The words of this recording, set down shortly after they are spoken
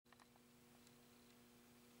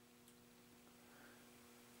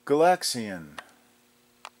Galaxian.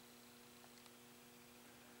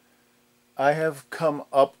 I have come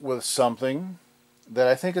up with something that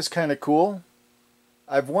I think is kind of cool.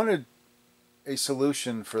 I've wanted a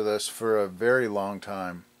solution for this for a very long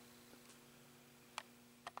time.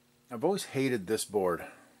 I've always hated this board.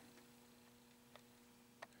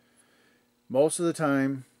 Most of the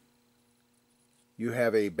time, you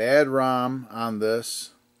have a bad ROM on this.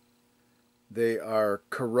 They are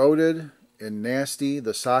corroded and nasty.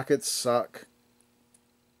 The sockets suck.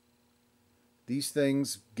 These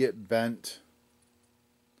things get bent.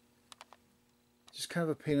 Just kind of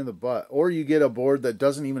a pain in the butt. Or you get a board that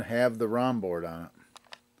doesn't even have the ROM board on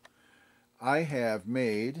it. I have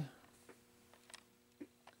made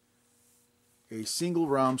a single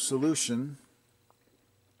ROM solution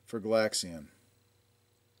for Galaxian.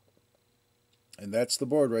 And that's the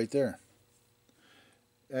board right there.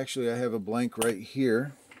 Actually, I have a blank right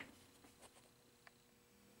here.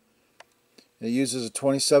 It uses a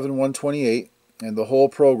 27128, and the whole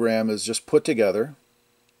program is just put together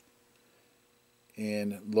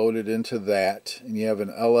and loaded into that. And you have an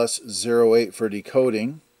LS08 for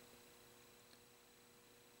decoding.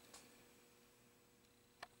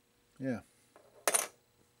 Yeah.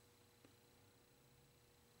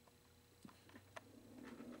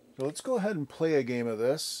 So let's go ahead and play a game of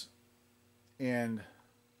this, and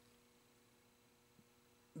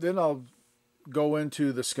then I'll go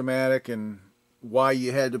into the schematic and why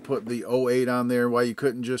you had to put the 08 on there, why you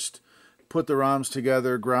couldn't just put the ROMs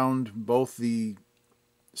together, ground both the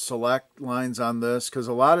select lines on this, because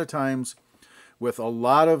a lot of times with a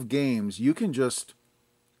lot of games you can just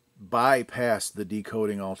bypass the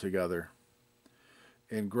decoding altogether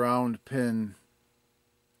and ground pin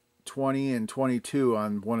 20 and 22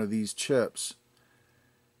 on one of these chips,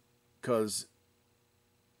 because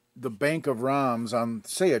the bank of ROMs on,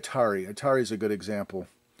 say, Atari's a good example.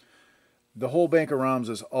 The whole bank of ROMs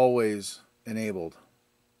is always enabled.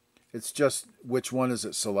 It's just which one is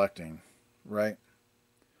it selecting, right?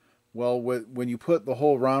 Well, when you put the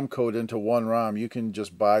whole ROM code into one ROM, you can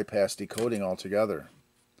just bypass decoding altogether.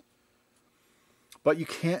 But you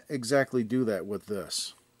can't exactly do that with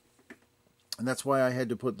this. And that's why I had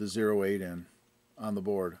to put the 08 in on the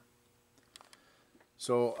board.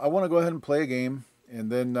 So I want to go ahead and play a game, and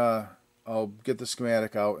then I'll get the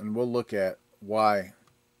schematic out and we'll look at why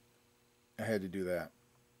I had to do that.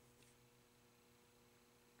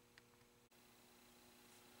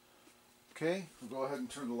 Okay, we'll go ahead and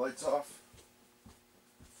turn the lights off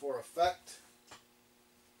for effect.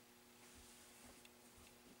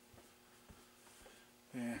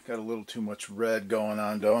 Yeah, got a little too much red going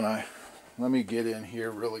on, don't I? Let me get in here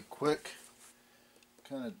really quick.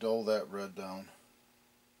 Kind of dull that red down.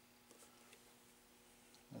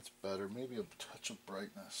 That's better. Maybe a touch of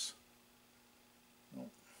brightness. Nope.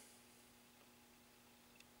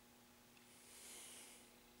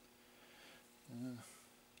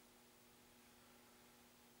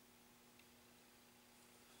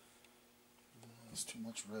 That's too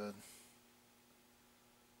much red.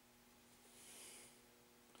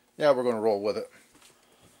 Yeah, we're going to roll with it.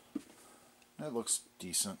 That looks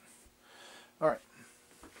decent. All right.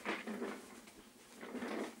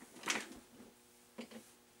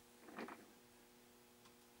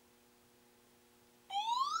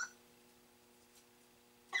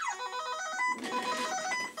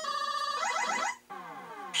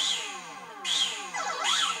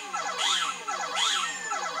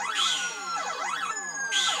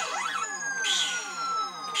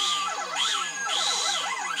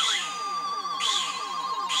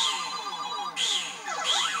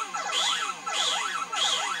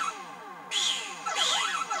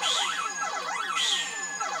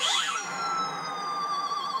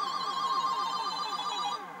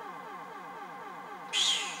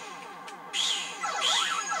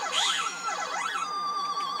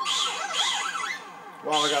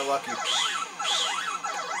 Wow, I got lucky.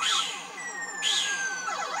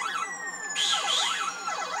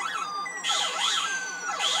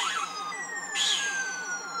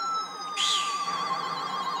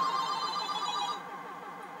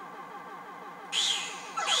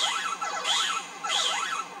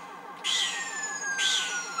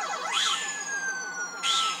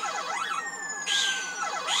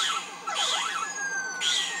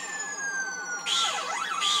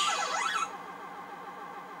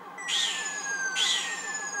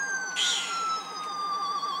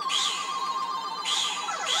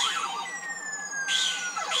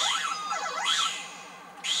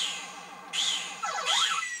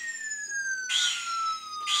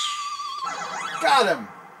 Got him!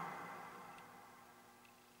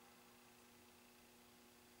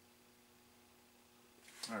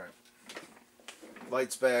 Alright.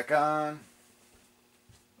 Lights back on.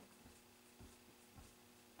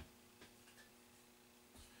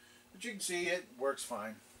 But you can see it works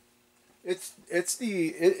fine. It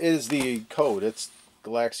is the code. It's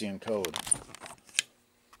Galaxian code.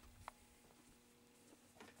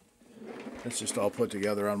 It's just all put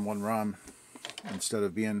together on one ROM instead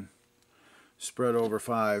of being spread over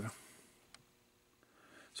 5.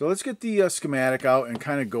 So let's get the schematic out and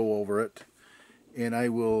kind of go over it, and I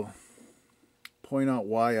will point out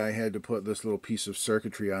why I had to put this little piece of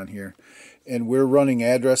circuitry on here. And we're running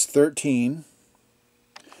address 13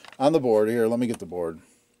 on the board here. Let me get the board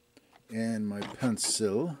and my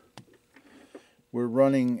pencil. We're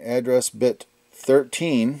running address bit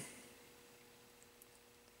 13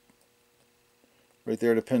 right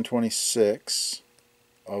there to pin 26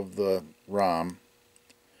 of the ROM.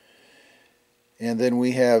 And then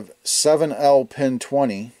we have 7L pin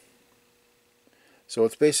 20. So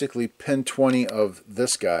it's basically pin 20 of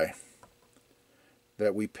this guy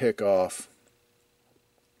that we pick off.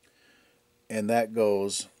 And that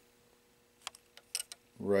goes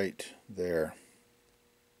right there.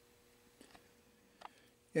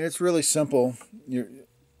 And it's really simple. You're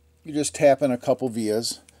just tapping a couple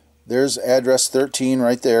vias. There's address 13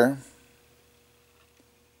 right there.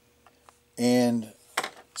 And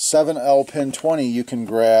 7L pin 20 you can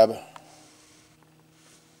grab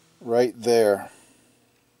right there.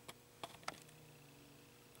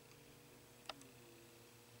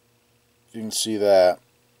 You can see that.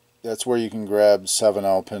 That's where you can grab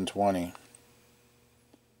 7L pin 20.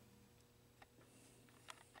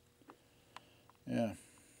 Yeah.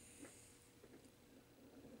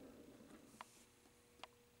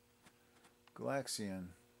 Galaxian.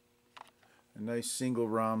 A nice single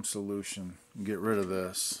ROM solution. Get rid of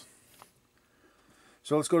this.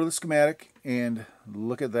 So let's go to the schematic and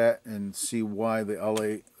look at that and see why the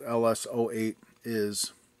LS08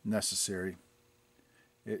 is necessary.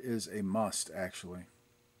 It is a must, actually.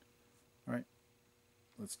 Alright,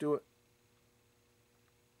 let's do it.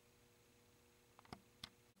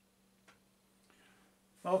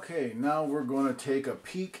 Okay, now we're going to take a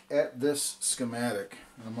peek at this schematic.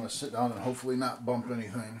 I'm going to sit down and hopefully not bump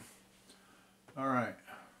anything. Alright.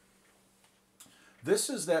 This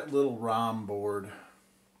is that little ROM board.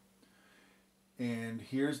 And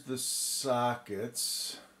here's the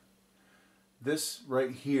sockets. This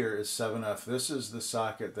right here is 7F. This is the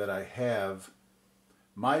socket that I have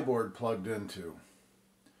my board plugged into.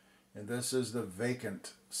 And this is the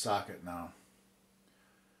vacant socket now.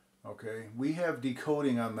 Okay, we have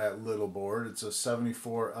decoding on that little board. It's a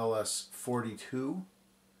 74 LS42.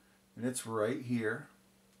 And it's right here.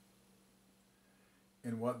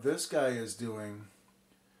 And what this guy is doing,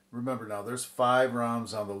 remember now, there's 5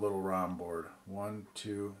 ROMs on the little ROM board. 1,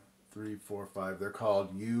 2, 3, 4, 5. They're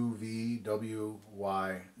called U, V, W,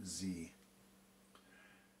 Y, Z.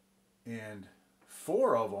 And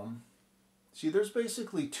 4 of them, see, there's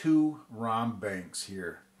basically 2 ROM banks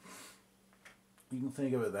here. You can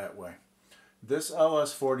think of it that way. This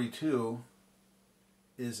LS42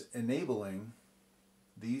 is enabling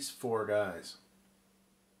these 4 guys.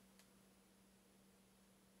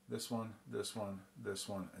 This one, this one, this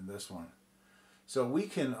one, and this one. So we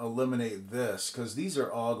can eliminate this because these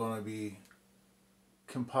are all going to be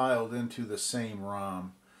compiled into the same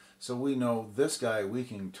ROM. So we know this guy, we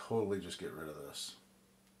can totally just get rid of this.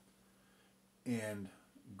 And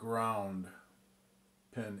ground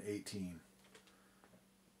pin 18.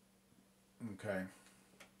 Okay.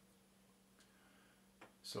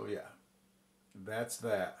 So yeah, that's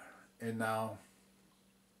that. And now,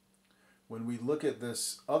 when we look at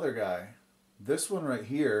this other guy, this one right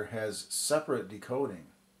here has separate decoding.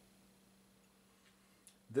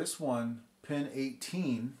 This one, pin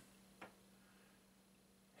 18,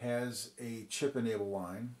 has a chip enable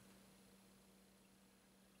line.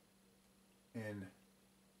 And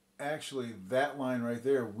actually, that line right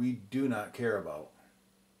there, we do not care about.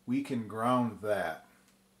 We can ground that.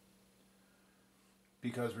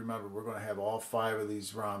 Because remember, we're going to have all 5 of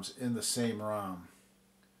these ROMs in the same ROM.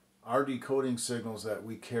 Our decoding signals that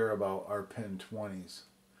we care about are pin 20s.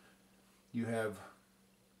 You have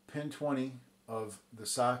pin 20 of the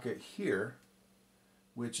socket here,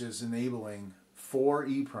 which is enabling 4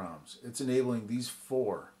 EEPROMs. It's enabling these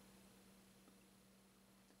 4.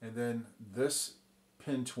 And then this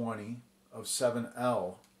pin 20 of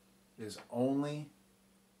 7L is only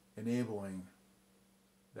enabling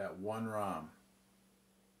that one ROM.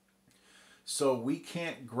 So we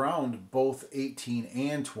can't ground both 18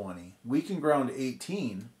 and 20. We can ground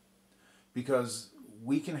 18 because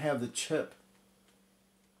we can have the chip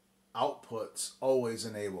output's always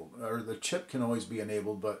enabled, or the chip can always be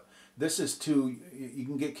enabled, but this is too, you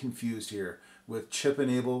can get confused here with chip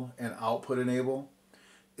enable and output enable.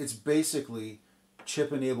 It's basically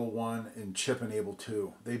chip enable 1 and chip enable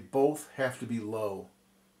 2. They both have to be low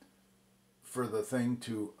for the thing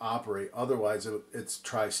to operate, otherwise it's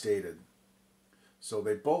tri-stated. So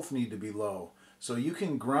they both need to be low. So you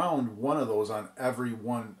can ground one of those on every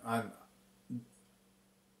one, on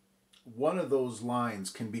one of those lines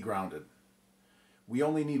can be grounded. We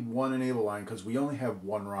only need one enable line because we only have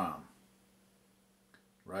one ROM,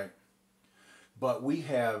 right? But we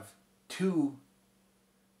have two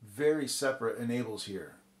very separate enables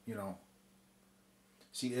here, you know.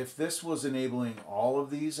 See, if this was enabling all of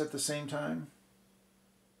these at the same time,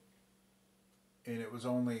 and it was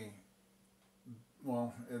only,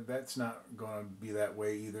 well, that's not going to be that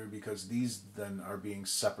way either, because these then are being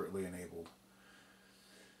separately enabled.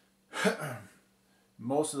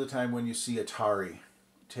 Most of the time when you see Atari,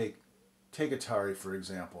 take Atari for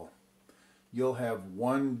example, you'll have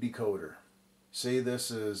one decoder. Say this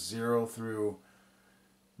is 0 through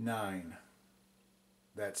 9.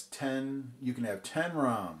 That's 10. You can have 10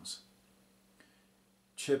 ROMs.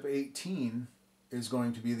 Chip 18 is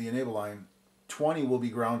going to be the enable line. 20 will be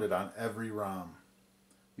grounded on every ROM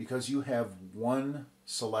because you have one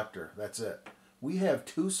selector. That's it. We have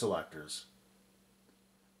two selectors.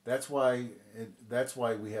 That's why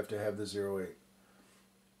we have to have the 08.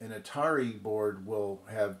 An Atari board will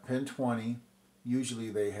have pin 20. Usually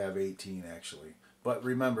they have 18 actually. But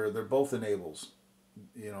remember, they're both enables.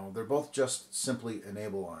 You know, they're both just simply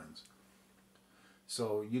enable lines.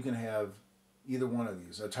 So you can have either one of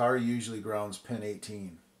these. Atari usually grounds pin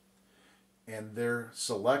 18. And their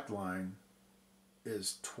select line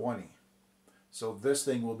is 20. So this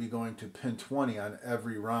thing will be going to pin 20 on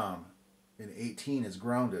every ROM. And 18 is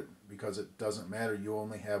grounded because it doesn't matter. You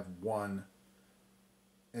only have one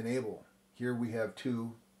enable. Here we have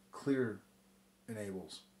two clear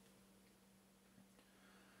enables.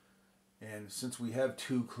 And since we have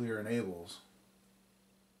two clear enables,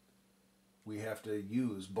 we have to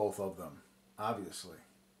use both of them, obviously.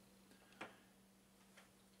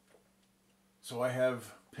 So I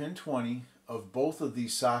have pin 20 of both of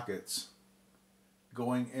these sockets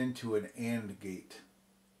going into an AND gate.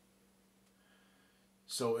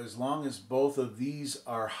 So as long as both of these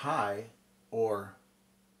are high or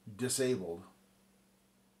disabled,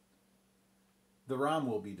 the ROM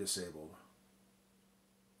will be disabled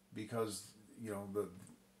because, you know,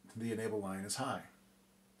 the enable line is high.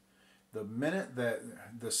 The minute that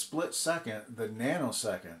the split second, the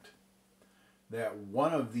nanosecond, that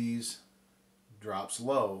one of these drops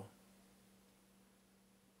low,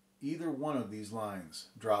 either one of these lines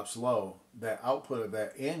drops low, that output of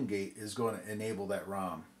that AND gate is going to enable that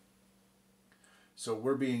ROM. So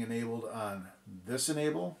we're being enabled on this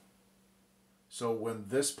enable. So when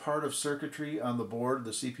this part of circuitry on the board,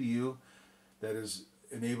 the CPU, that is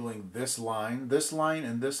enabling this line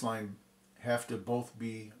and this line have to both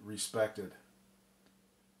be respected.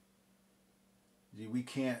 We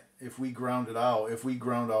can't, if we ground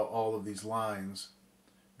out all of these lines,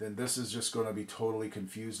 then this is just going to be totally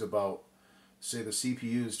confused about, say the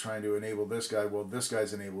CPU is trying to enable this guy, well this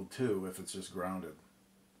guy's enabled too if it's just grounded.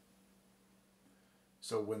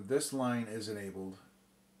 So when this line is enabled,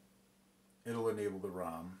 it'll enable the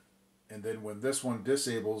ROM. And then when this one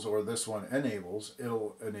disables or this one enables,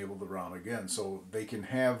 it'll enable the ROM again. So they can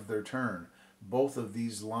have their turn. Both of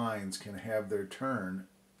these lines can have their turn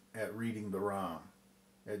at reading the ROM,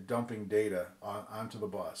 at dumping data onto the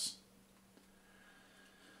bus.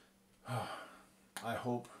 I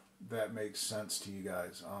hope that makes sense to you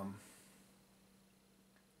guys.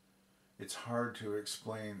 It's hard to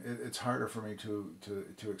explain. It's harder for me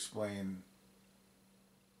to explain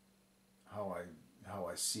how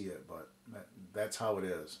I see it, but that's how it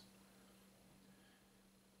is.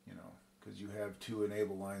 You know, because you have two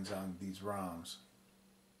enable lines on these ROMs,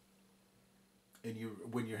 and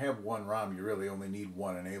when you have one ROM, you really only need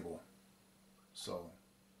one enable. So,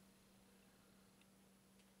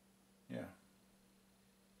 yeah.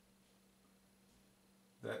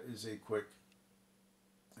 That is a quick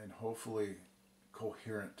and hopefully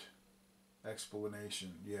coherent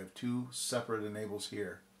explanation. You have two separate enables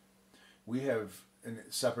here. We have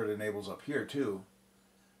separate enables up here too,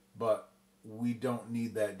 but we don't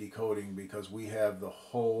need that decoding because we have the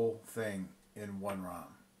whole thing in one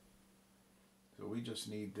ROM. So we just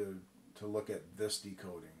need to look at this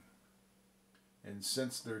decoding. And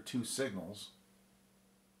since there are two signals,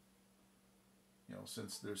 you know,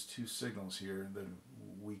 since there's two signals here, then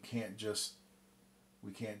we can't just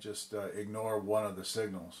ignore one of the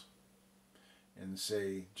signals. and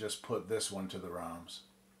say just put this one to the ROMs,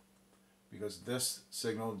 because this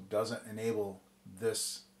signal doesn't enable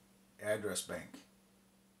this address bank.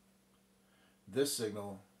 This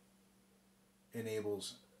signal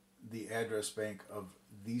enables the address bank of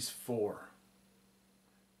these four,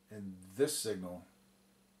 and this signal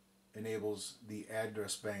enables the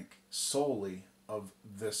address bank solely of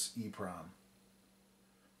this EEPROM.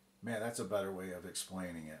 Man, that's a better way of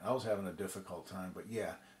explaining it. I was having a difficult time, but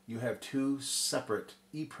yeah, you have two separate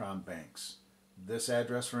EEPROM banks, this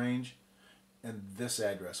address range and this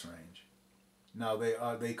address range. Now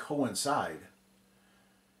they coincide.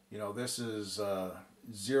 You know, this is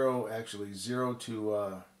 0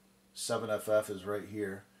 to 7FF is right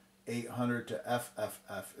here, 800 to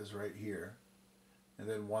FFF is right here, and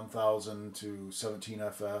then 1000 to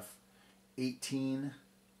 17FF, 18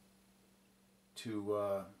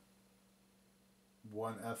 to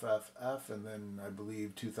 1FFF, and then I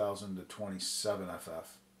believe 2000 to 27FF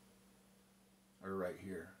are right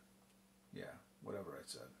here. Yeah, whatever I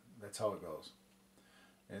said. That's how it goes.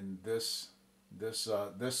 And this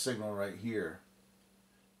signal right here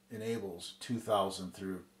enables 2000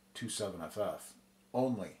 through 27FF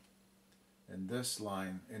only. And this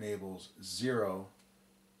line enables 0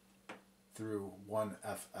 through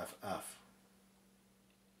 1FFF.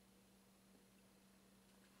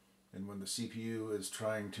 And when the CPU is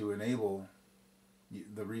trying to enable,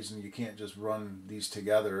 the reason you can't just run these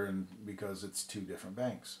together, and because it's two different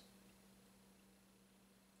banks.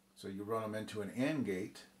 So you run them into an AND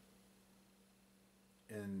gate,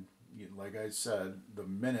 and like I said, the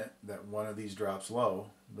minute that one of these drops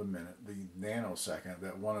low, the nanosecond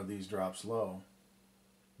that one of these drops low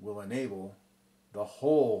will enable the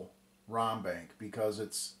whole ROM bank, because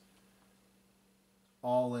it's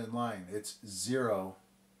all in line. It's 0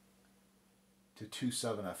 to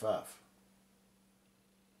 27FF.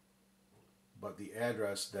 But the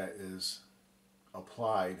address that is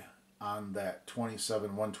applied on that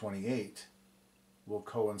 27128 will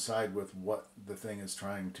coincide with what the thing is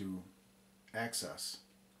trying to access.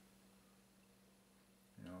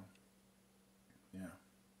 You know, yeah.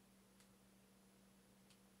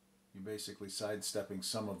 You're basically sidestepping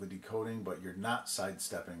some of the decoding, but you're not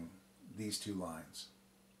sidestepping these two lines.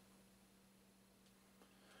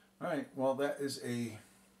 All right, well, that is a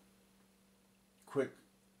quick,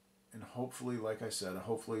 and hopefully, like I said,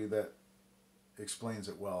 hopefully that explains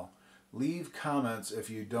it well. Leave comments if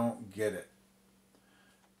you don't get it.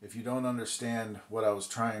 If you don't understand what I was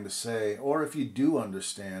trying to say, or if you do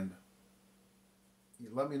understand,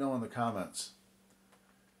 let me know in the comments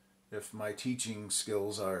if my teaching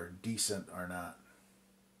skills are decent or not.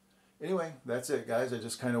 Anyway, that's it, guys. I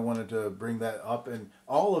just kind of wanted to bring that up. And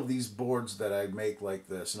all of these boards that I make like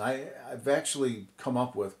this, and I've actually come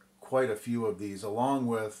up with quite a few of these, along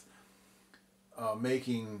with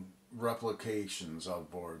making replications of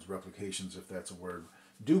boards, replications if that's a word,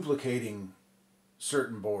 duplicating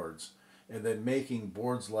certain boards, and then making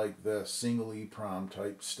boards like this, single EEPROM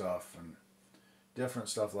type stuff and different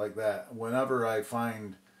stuff like that. Whenever I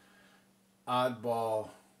find oddball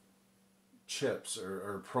chips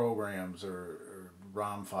or programs or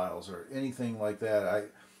ROM files or anything like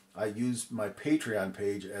that, I use my Patreon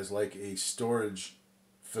page as like a storage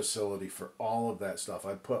facility for all of that stuff.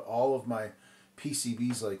 I put all of my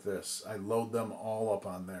PCBs like this. I load them all up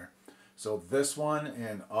on there. So this one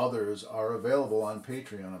and others are available on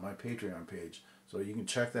Patreon, on my Patreon page. So you can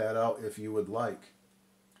check that out if you would like.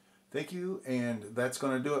 Thank you, and that's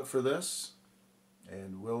going to do it for this.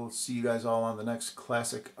 And we'll see you guys all on the next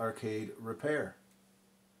Classic Arcade Repair.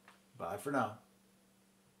 Bye for now.